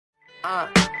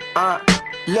Uh,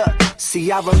 Look,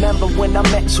 see, I remember when I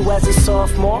met you as a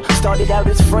sophomore. Started out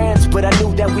as friends, but I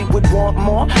knew that we would want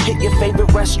more. Hit your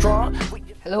favorite restaurant.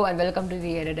 Hello and welcome to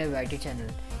the Editor IT channel.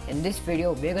 In this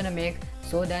video, we're gonna make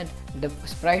so that the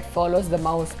sprite follows the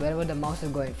mouse wherever the mouse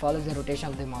is going, follows the rotation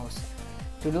of the mouse.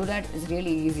 To do that is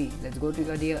really easy. Let's go to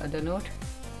the other node.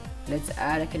 Let's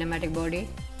add a kinematic body,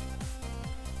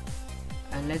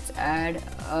 and let's add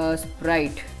a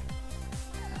sprite.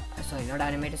 Sorry, not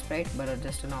animated sprite, but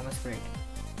just a normal sprite.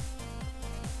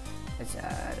 Let's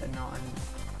add a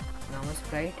normal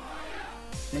sprite.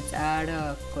 Let's add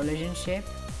a collision shape,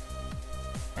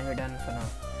 and we're done for now.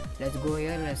 Let's go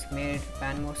here. Let's make it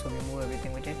pan mode, so we move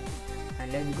everything with it.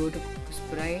 And let's go to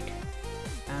sprite,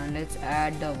 and let's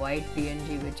add the white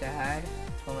PNG which I had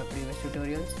from my previous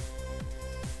tutorials.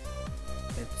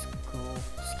 Let's go.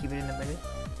 Just keep it in the middle.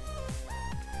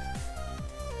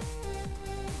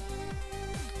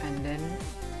 And then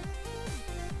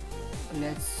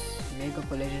let's make a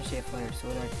collision shape for it so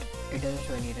that it doesn't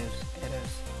show any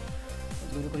errors.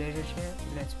 Let's go to collision shape.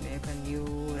 Let's make a new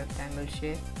rectangle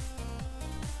shape.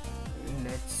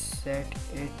 Let's set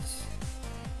its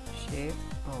shape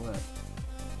over.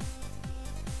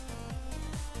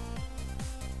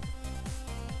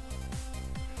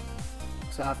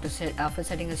 So after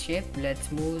setting a shape,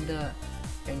 let's move the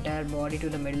entire body to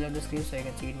the middle of the screen so you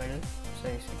can see it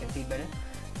better.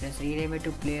 Let's rename it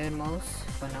to player mouse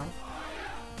for now.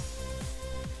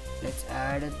 Let's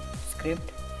add a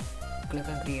script. Click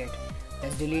on create.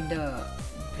 Let's delete the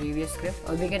previous script,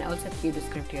 or we can also keep the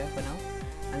script here for now.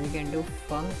 And we can do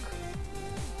func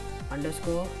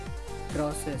underscore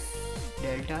process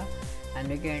delta, and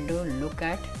we can do look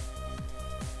at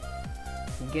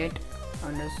get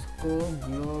underscore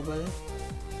global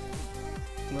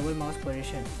mouse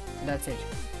position. That's it.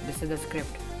 This is the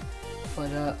script for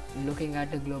the looking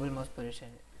at the global mouse position.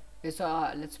 Okay,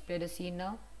 so let's play the scene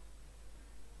now.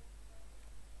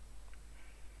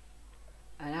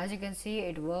 And as you can see,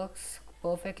 it works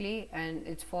perfectly and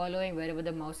it's following wherever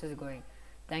the mouse is going.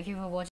 Thank you for watching.